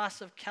the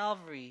cross of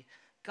Calvary,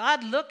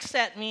 God looks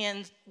at me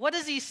and what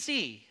does he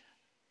see?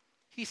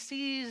 He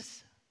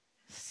sees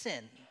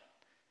sin.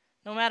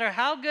 No matter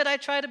how good I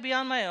try to be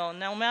on my own,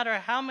 no matter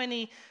how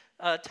many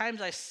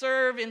times I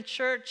serve in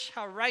church,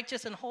 how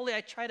righteous and holy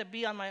I try to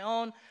be on my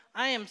own,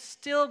 I am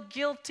still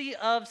guilty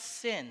of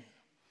sin.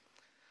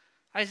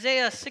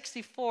 Isaiah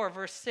 64,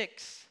 verse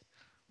 6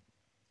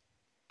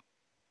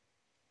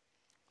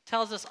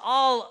 tells us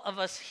all of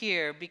us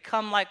here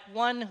become like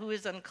one who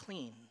is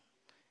unclean,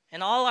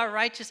 and all our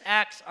righteous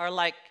acts are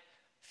like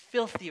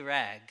filthy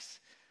rags.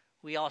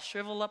 We all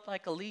shrivel up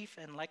like a leaf,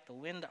 and like the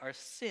wind, our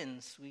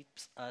sin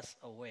sweeps us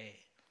away.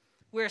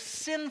 We're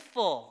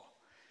sinful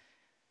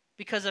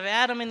because of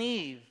Adam and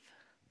Eve.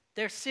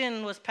 Their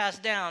sin was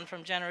passed down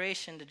from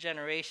generation to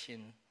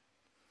generation.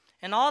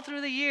 And all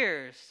through the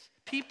years,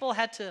 people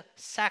had to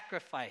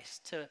sacrifice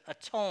to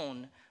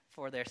atone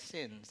for their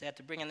sins. They had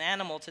to bring an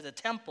animal to the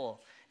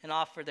temple and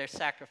offer their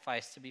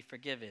sacrifice to be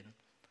forgiven.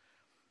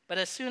 But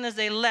as soon as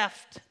they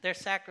left their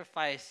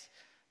sacrifice,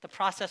 the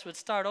process would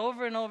start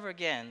over and over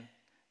again.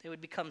 They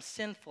would become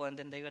sinful, and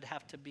then they would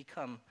have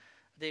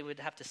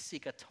to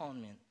seek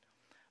atonement.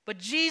 But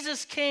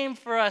Jesus came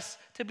for us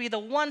to be the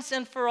once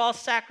and for all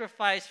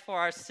sacrifice for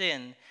our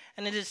sin.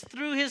 And it is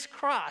through his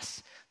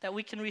cross that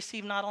we can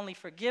receive not only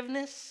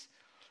forgiveness,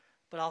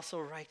 but also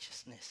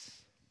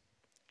righteousness.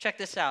 Check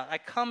this out. I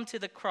come to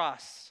the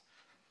cross.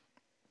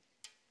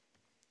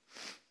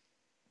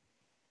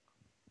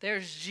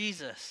 There's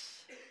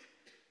Jesus,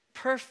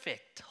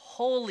 perfect,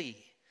 holy,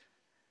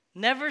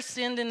 never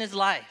sinned in his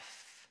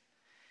life.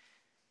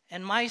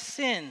 And my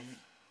sin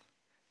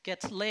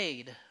gets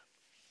laid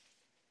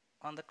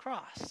on the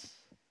cross.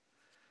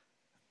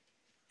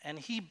 And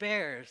he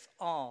bears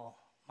all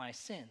my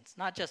sins.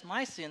 Not just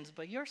my sins,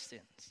 but your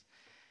sins.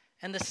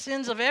 And the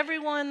sins of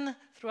everyone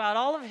throughout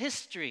all of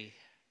history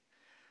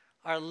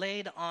are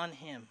laid on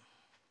him.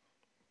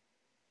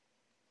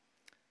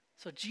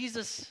 So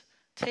Jesus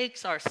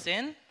takes our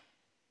sin.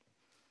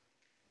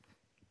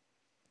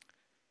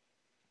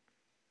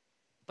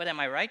 But am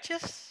I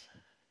righteous?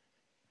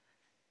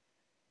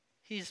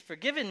 He's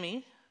forgiven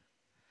me,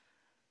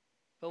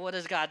 but what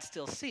does God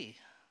still see?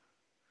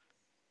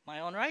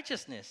 My own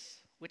righteousness,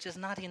 which is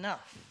not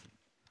enough.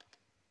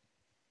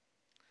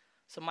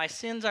 So my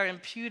sins are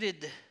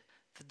imputed,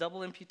 the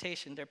double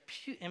imputation, they're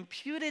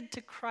imputed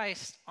to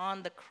Christ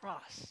on the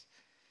cross.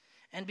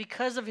 And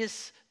because of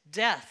his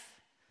death,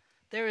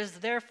 there is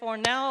therefore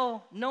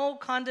now no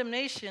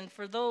condemnation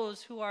for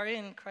those who are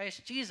in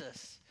Christ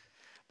Jesus.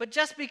 But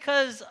just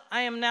because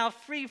I am now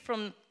free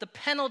from the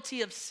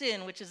penalty of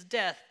sin, which is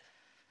death,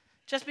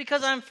 just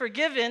because I'm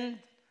forgiven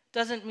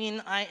doesn't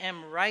mean I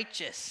am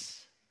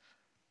righteous.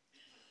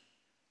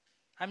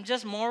 I'm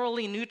just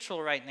morally neutral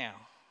right now.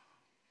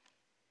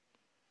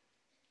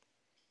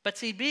 But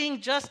see, being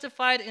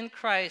justified in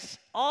Christ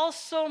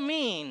also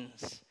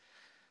means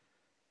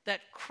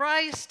that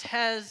Christ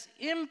has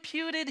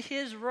imputed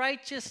his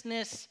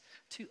righteousness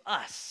to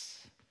us.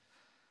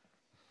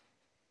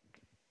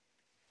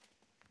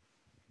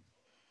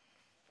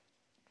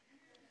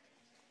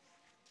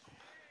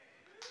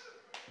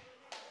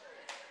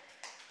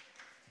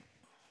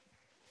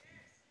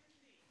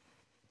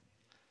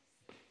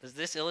 Does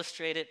this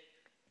illustrate it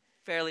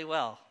fairly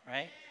well,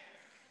 right?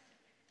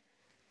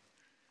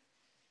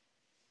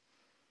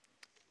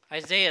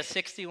 Isaiah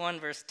 61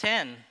 verse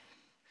 10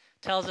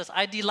 tells us,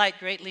 I delight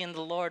greatly in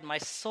the Lord. My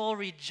soul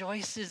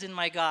rejoices in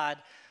my God,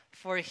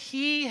 for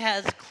he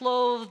has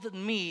clothed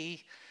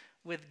me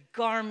with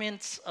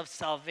garments of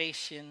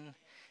salvation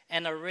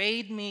and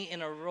arrayed me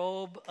in a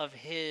robe of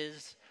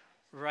his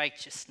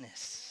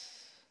righteousness.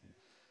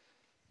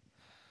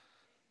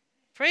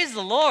 Praise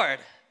the Lord.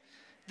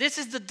 This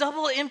is the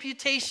double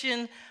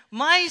imputation,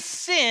 my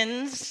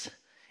sins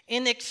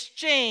in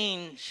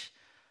exchange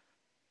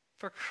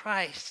for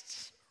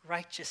Christ's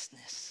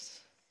righteousness.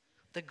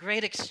 The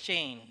great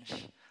exchange,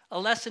 a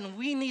lesson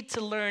we need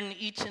to learn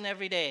each and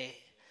every day,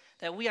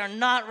 that we are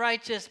not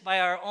righteous by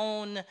our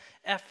own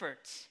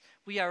efforts.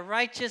 We are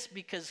righteous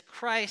because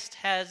Christ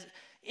has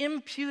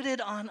imputed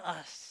on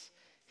us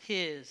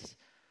his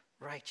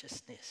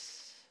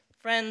righteousness.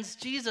 Friends,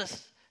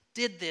 Jesus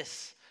did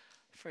this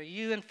for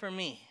you and for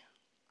me.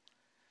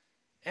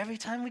 Every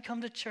time we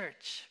come to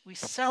church, we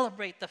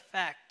celebrate the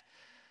fact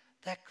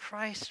that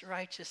Christ's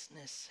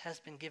righteousness has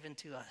been given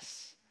to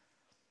us.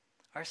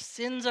 Our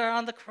sins are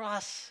on the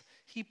cross.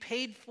 He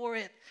paid for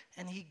it,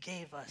 and he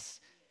gave us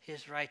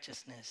his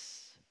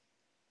righteousness.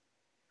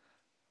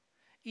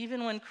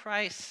 Even when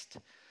Christ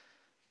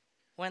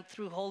went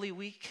through Holy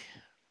Week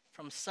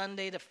from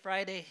Sunday to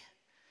Friday,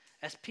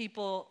 as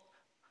people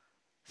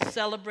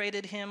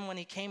celebrated him when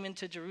he came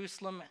into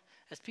Jerusalem,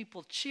 as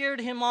people cheered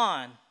him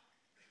on,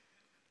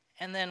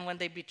 and then when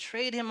they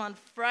betrayed him on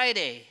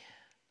Friday,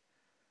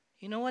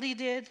 you know what he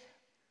did?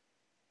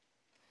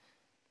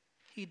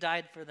 He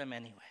died for them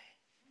anyway.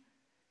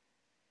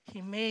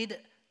 He made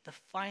the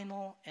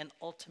final and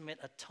ultimate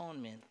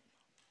atonement,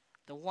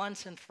 the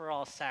once and for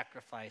all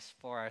sacrifice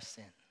for our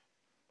sin.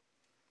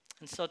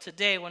 And so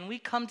today, when we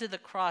come to the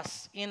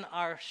cross in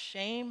our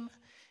shame,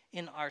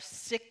 in our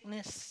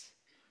sickness,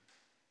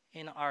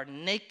 in our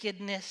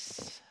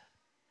nakedness,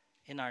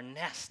 in our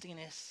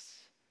nastiness,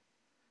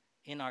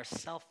 in our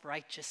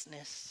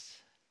self-righteousness,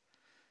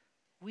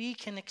 we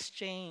can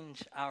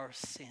exchange our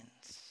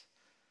sins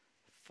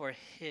for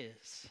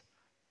his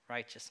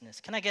righteousness.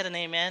 Can I get an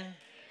amen? Amen.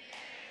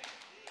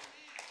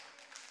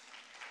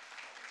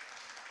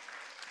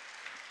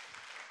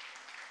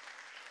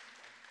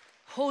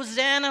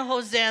 Hosanna,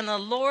 Hosanna,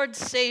 Lord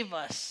save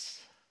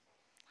us.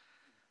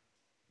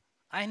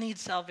 I need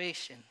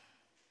salvation.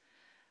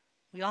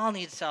 We all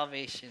need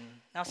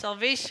salvation. Now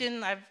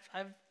salvation, I've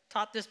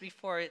taught this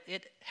before,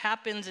 it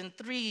happens in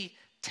 3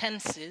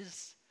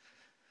 tenses.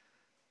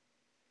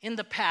 In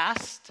the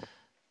past,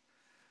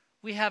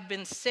 we have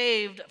been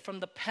saved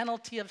from the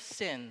penalty of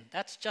sin.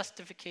 That's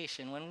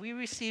justification. When we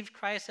receive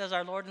Christ as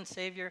our Lord and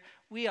Savior,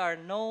 we are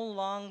no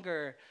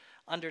longer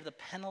under the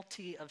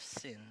penalty of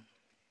sin.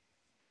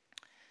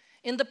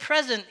 In the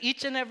present,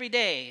 each and every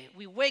day,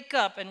 we wake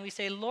up and we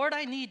say, Lord,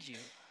 I need you.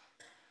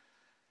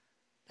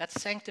 That's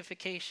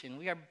sanctification.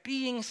 We are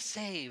being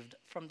saved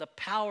from the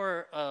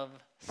power of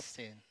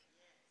sin.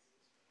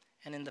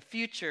 And in the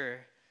future,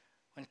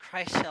 when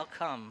Christ shall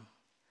come,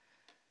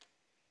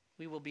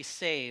 we will be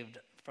saved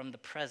from the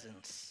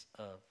presence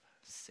of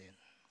sin.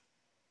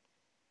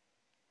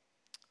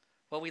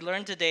 What we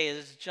learned today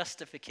is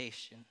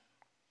justification.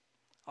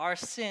 Our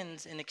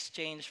sins in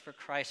exchange for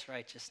Christ's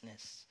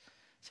righteousness.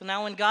 So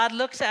now when God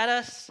looks at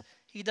us,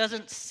 he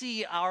doesn't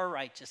see our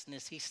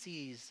righteousness. He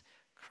sees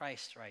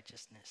Christ's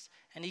righteousness.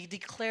 And he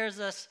declares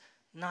us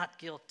not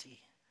guilty.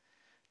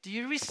 Do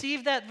you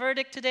receive that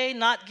verdict today?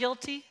 Not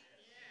guilty? Yes.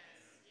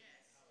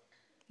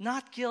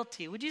 Not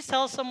guilty. Would you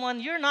tell someone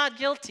you're not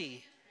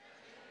guilty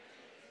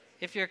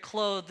if you're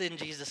clothed in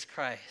Jesus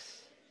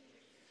Christ?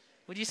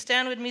 Would you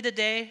stand with me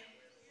today?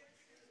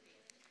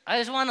 I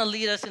just want to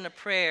lead us in a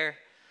prayer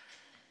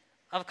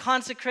of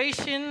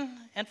consecration.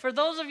 And for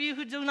those of you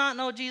who do not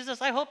know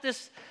Jesus, I hope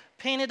this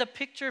painted a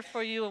picture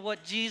for you of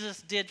what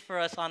Jesus did for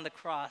us on the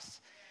cross.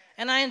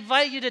 And I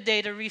invite you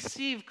today to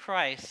receive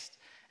Christ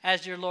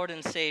as your Lord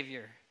and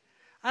Savior.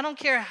 I don't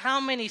care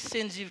how many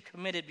sins you've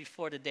committed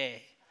before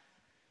today.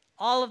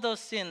 All of those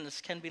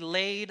sins can be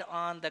laid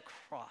on the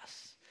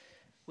cross,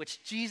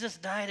 which Jesus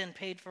died and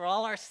paid for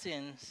all our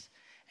sins,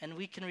 and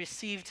we can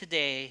receive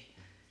today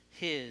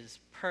his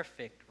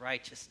perfect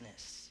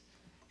righteousness.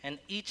 And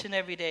each and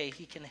every day,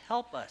 he can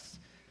help us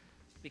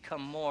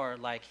become more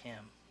like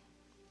him.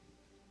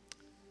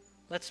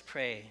 Let's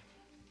pray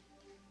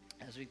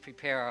as we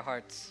prepare our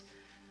hearts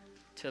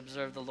to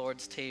observe the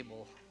Lord's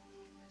table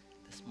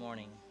this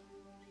morning.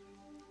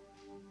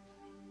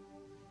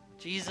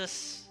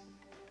 Jesus,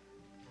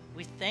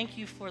 we thank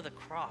you for the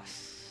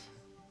cross.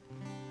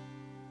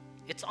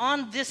 It's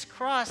on this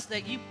cross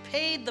that you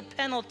paid the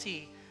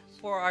penalty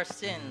for our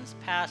sins,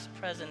 past,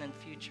 present, and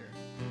future.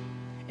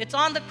 It's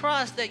on the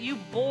cross that you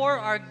bore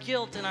our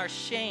guilt and our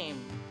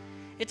shame.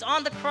 It's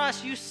on the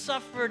cross you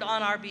suffered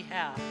on our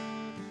behalf.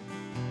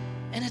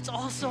 And it's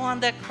also on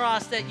that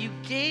cross that you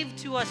gave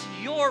to us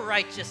your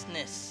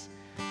righteousness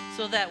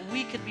so that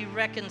we could be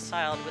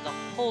reconciled with a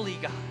holy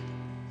God.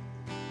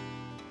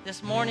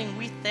 This morning,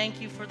 we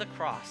thank you for the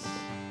cross.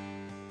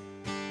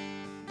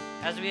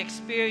 As we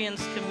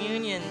experience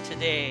communion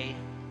today,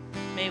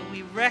 may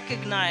we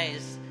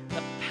recognize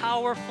the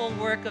powerful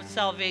work of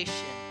salvation.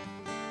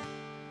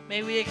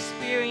 May we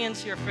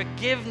experience your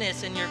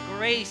forgiveness and your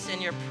grace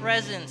and your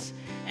presence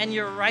and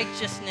your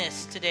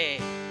righteousness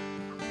today.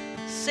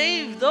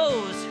 Save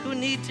those who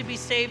need to be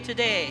saved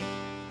today.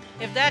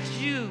 If that's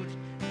you,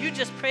 you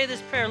just pray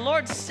this prayer.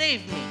 Lord,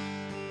 save me.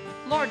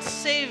 Lord,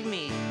 save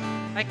me.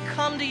 I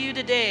come to you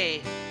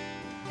today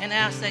and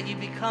ask that you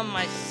become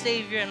my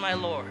Savior and my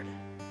Lord.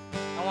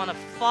 I want to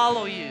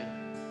follow you.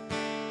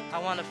 I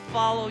want to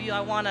follow you.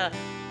 I want to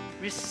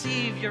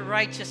receive your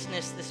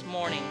righteousness this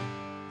morning.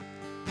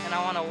 And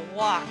I want to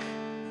walk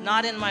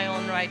not in my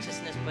own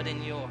righteousness, but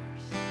in yours.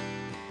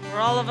 For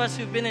all of us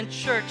who've been in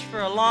church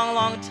for a long,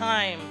 long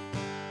time,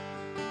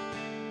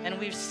 and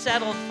we've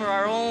settled for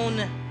our own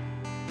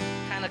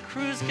kind of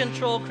cruise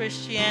control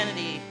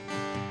Christianity,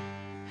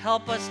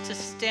 help us to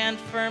stand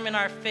firm in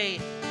our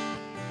faith.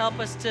 Help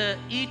us to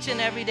each and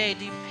every day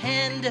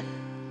depend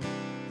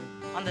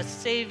on the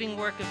saving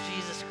work of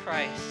Jesus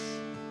Christ.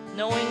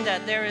 knowing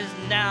that there is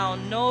now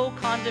no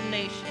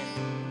condemnation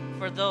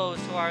for those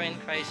who are in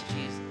Christ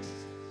Jesus.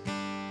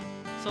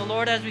 So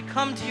Lord, as we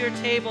come to your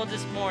table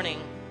this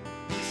morning,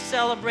 we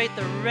celebrate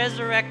the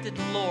resurrected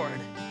Lord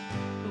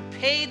who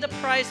paid the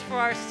price for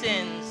our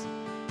sins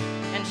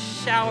and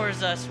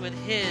showers us with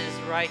his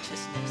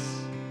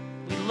righteousness.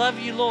 We love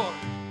you, Lord,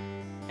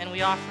 and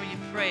we offer you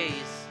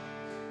praise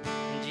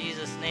in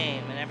Jesus'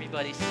 name. And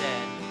everybody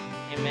said,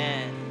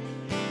 amen.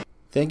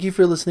 Thank you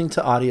for listening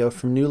to audio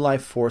from New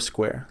Life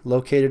Foursquare,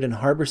 located in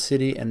Harbor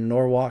City and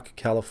Norwalk,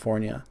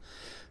 California.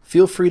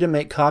 Feel free to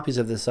make copies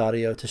of this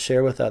audio to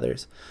share with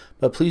others,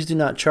 but please do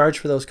not charge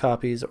for those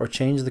copies or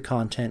change the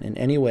content in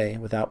any way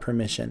without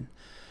permission.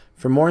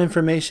 For more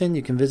information,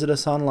 you can visit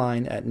us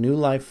online at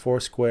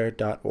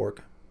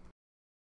newlifefoursquare.org.